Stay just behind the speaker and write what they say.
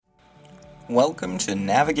Welcome to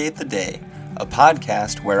Navigate the Day, a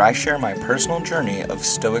podcast where I share my personal journey of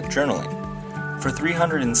Stoic journaling. For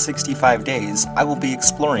 365 days, I will be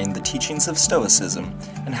exploring the teachings of Stoicism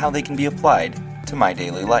and how they can be applied to my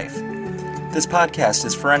daily life. This podcast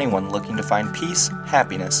is for anyone looking to find peace,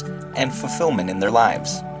 happiness, and fulfillment in their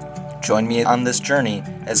lives. Join me on this journey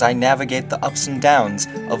as I navigate the ups and downs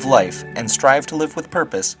of life and strive to live with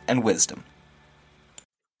purpose and wisdom.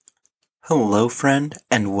 Hello, friend,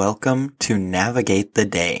 and welcome to Navigate the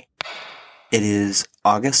Day. It is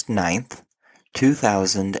August 9th,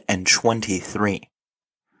 2023.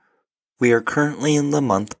 We are currently in the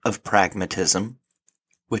month of pragmatism,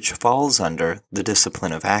 which falls under the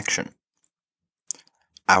discipline of action.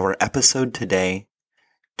 Our episode today,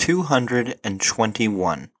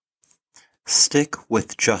 221. Stick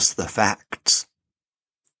with just the facts.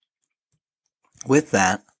 With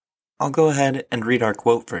that, I'll go ahead and read our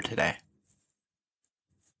quote for today.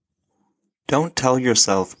 Don't tell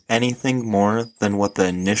yourself anything more than what the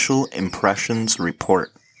initial impressions report.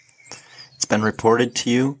 It's been reported to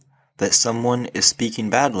you that someone is speaking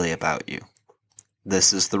badly about you.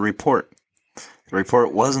 This is the report. The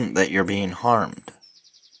report wasn't that you're being harmed.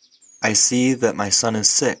 I see that my son is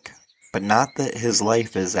sick, but not that his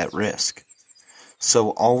life is at risk. So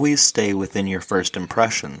always stay within your first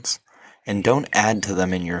impressions, and don't add to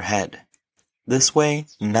them in your head. This way,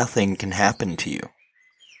 nothing can happen to you.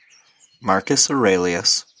 Marcus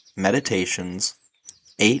Aurelius, Meditations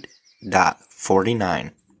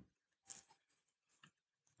 8.49.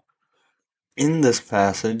 In this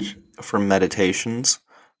passage from Meditations,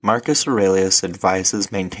 Marcus Aurelius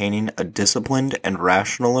advises maintaining a disciplined and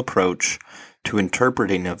rational approach to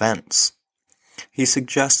interpreting events. He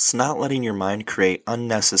suggests not letting your mind create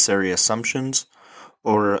unnecessary assumptions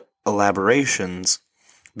or elaborations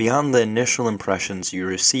beyond the initial impressions you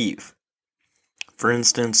receive. For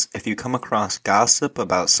instance, if you come across gossip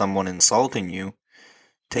about someone insulting you,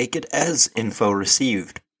 take it as info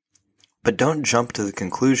received, but don't jump to the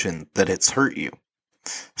conclusion that it's hurt you.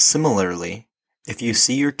 Similarly, if you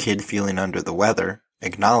see your kid feeling under the weather,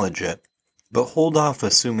 acknowledge it, but hold off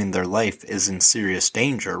assuming their life is in serious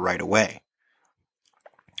danger right away.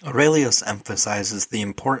 Aurelius emphasizes the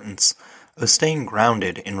importance of staying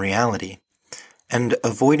grounded in reality and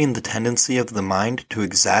avoiding the tendency of the mind to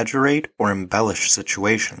exaggerate or embellish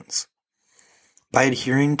situations. By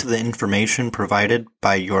adhering to the information provided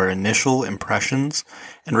by your initial impressions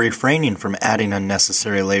and refraining from adding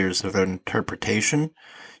unnecessary layers of interpretation,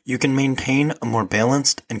 you can maintain a more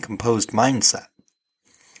balanced and composed mindset.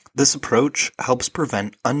 This approach helps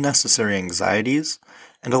prevent unnecessary anxieties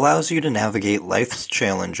and allows you to navigate life's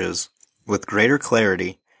challenges with greater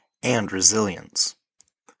clarity and resilience.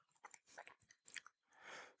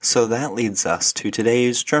 So that leads us to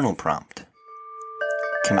today's journal prompt.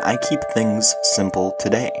 Can I keep things simple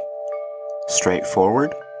today?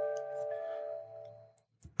 Straightforward?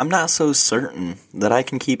 I'm not so certain that I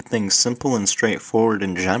can keep things simple and straightforward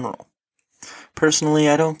in general. Personally,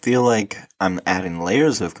 I don't feel like I'm adding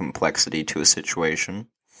layers of complexity to a situation.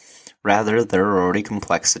 Rather, there are already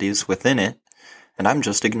complexities within it, and I'm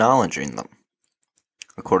just acknowledging them.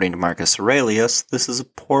 According to Marcus Aurelius, this is a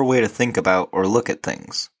poor way to think about or look at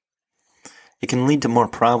things. It can lead to more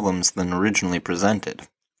problems than originally presented.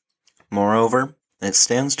 Moreover, it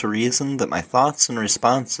stands to reason that my thoughts and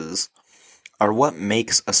responses are what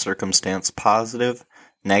makes a circumstance positive,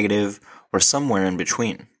 negative, or somewhere in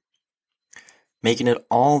between, making it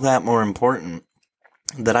all that more important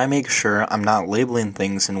that I make sure I'm not labeling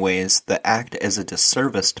things in ways that act as a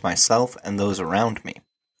disservice to myself and those around me.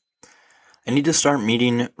 I need to start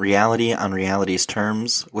meeting reality on reality's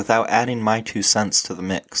terms without adding my 2 cents to the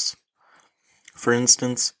mix. For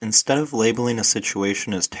instance, instead of labeling a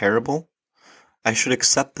situation as terrible, I should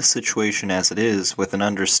accept the situation as it is with an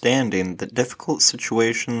understanding that difficult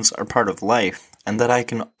situations are part of life and that I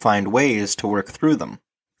can find ways to work through them.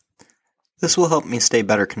 This will help me stay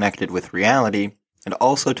better connected with reality and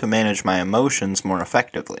also to manage my emotions more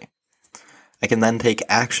effectively. I can then take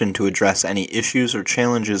action to address any issues or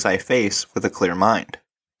challenges I face with a clear mind.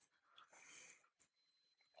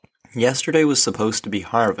 Yesterday was supposed to be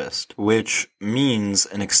harvest, which means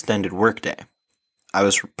an extended workday. I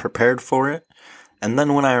was prepared for it, and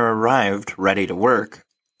then when I arrived ready to work,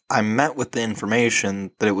 I met with the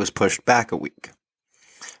information that it was pushed back a week.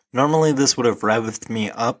 Normally this would have revved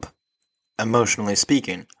me up, emotionally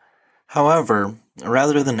speaking. However,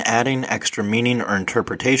 rather than adding extra meaning or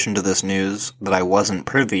interpretation to this news that I wasn't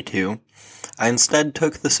privy to, I instead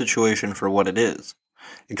took the situation for what it is,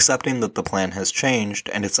 accepting that the plan has changed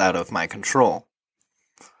and it's out of my control.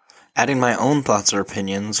 Adding my own thoughts or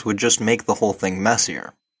opinions would just make the whole thing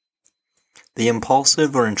messier. The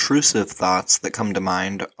impulsive or intrusive thoughts that come to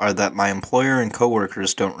mind are that my employer and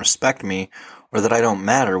coworkers don't respect me or that I don't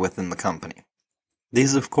matter within the company.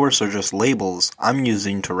 These, of course, are just labels I'm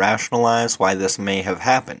using to rationalize why this may have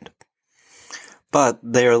happened. But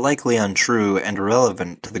they are likely untrue and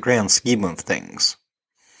irrelevant to the grand scheme of things.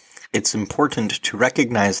 It's important to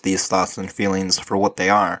recognize these thoughts and feelings for what they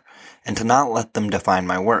are, and to not let them define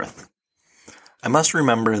my worth. I must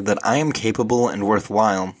remember that I am capable and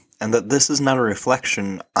worthwhile, and that this is not a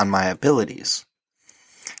reflection on my abilities.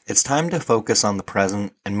 It's time to focus on the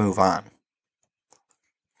present and move on.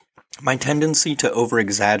 My tendency to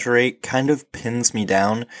over-exaggerate kind of pins me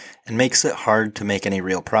down and makes it hard to make any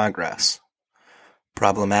real progress.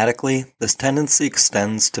 Problematically, this tendency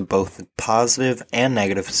extends to both positive and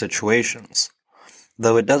negative situations.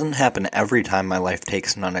 Though it doesn't happen every time my life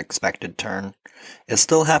takes an unexpected turn, it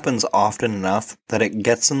still happens often enough that it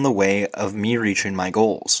gets in the way of me reaching my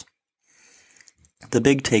goals. The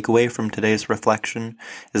big takeaway from today's reflection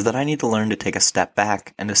is that I need to learn to take a step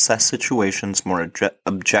back and assess situations more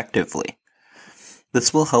objectively.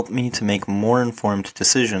 This will help me to make more informed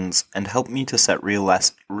decisions and help me to set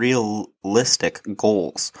realistic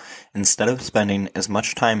goals instead of spending as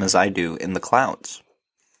much time as I do in the clouds.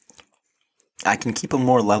 I can keep a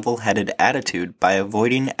more level-headed attitude by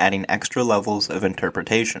avoiding adding extra levels of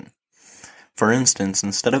interpretation. For instance,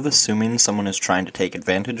 instead of assuming someone is trying to take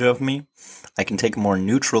advantage of me, I can take a more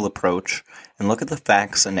neutral approach and look at the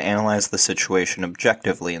facts and analyze the situation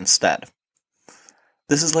objectively instead.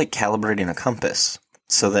 This is like calibrating a compass,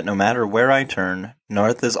 so that no matter where I turn,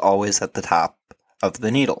 north is always at the top of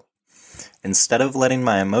the needle. Instead of letting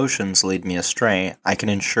my emotions lead me astray, I can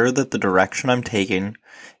ensure that the direction I'm taking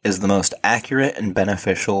is the most accurate and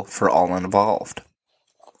beneficial for all involved.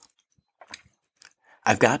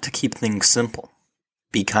 I've got to keep things simple,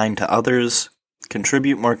 be kind to others,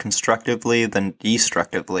 contribute more constructively than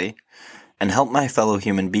destructively, and help my fellow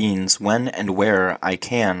human beings when and where I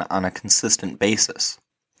can on a consistent basis.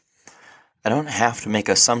 I don't have to make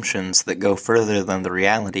assumptions that go further than the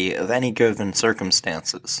reality of any given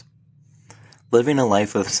circumstances. Living a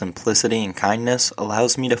life of simplicity and kindness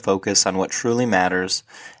allows me to focus on what truly matters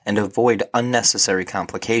and avoid unnecessary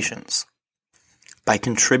complications. By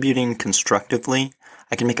contributing constructively,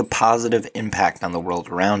 I can make a positive impact on the world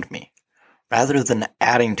around me, rather than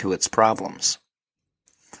adding to its problems.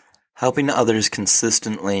 Helping others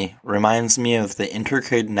consistently reminds me of the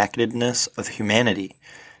interconnectedness of humanity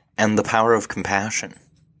and the power of compassion.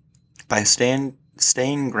 By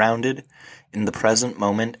staying grounded in the present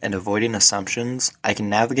moment and avoiding assumptions, I can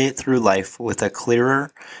navigate through life with a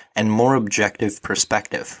clearer and more objective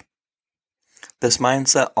perspective. This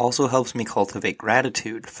mindset also helps me cultivate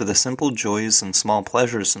gratitude for the simple joys and small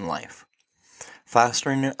pleasures in life,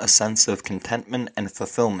 fostering a sense of contentment and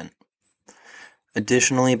fulfillment.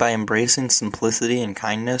 Additionally, by embracing simplicity and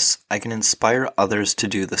kindness, I can inspire others to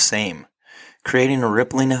do the same, creating a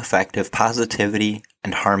rippling effect of positivity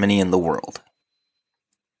and harmony in the world.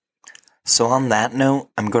 So on that note,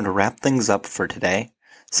 I'm going to wrap things up for today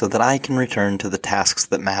so that I can return to the tasks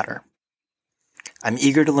that matter. I'm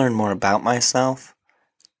eager to learn more about myself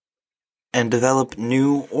and develop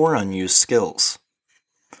new or unused skills.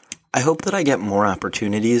 I hope that I get more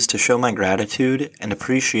opportunities to show my gratitude and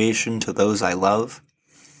appreciation to those I love.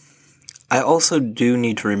 I also do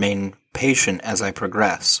need to remain patient as I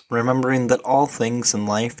progress, remembering that all things in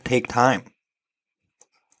life take time.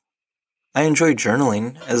 I enjoy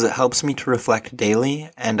journaling as it helps me to reflect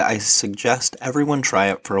daily, and I suggest everyone try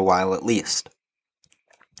it for a while at least.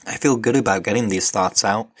 I feel good about getting these thoughts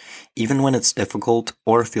out, even when it's difficult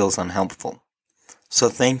or feels unhelpful. So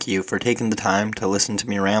thank you for taking the time to listen to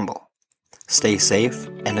me ramble. Stay safe,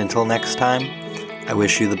 and until next time, I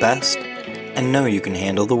wish you the best, and know you can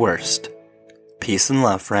handle the worst. Peace and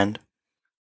love, friend.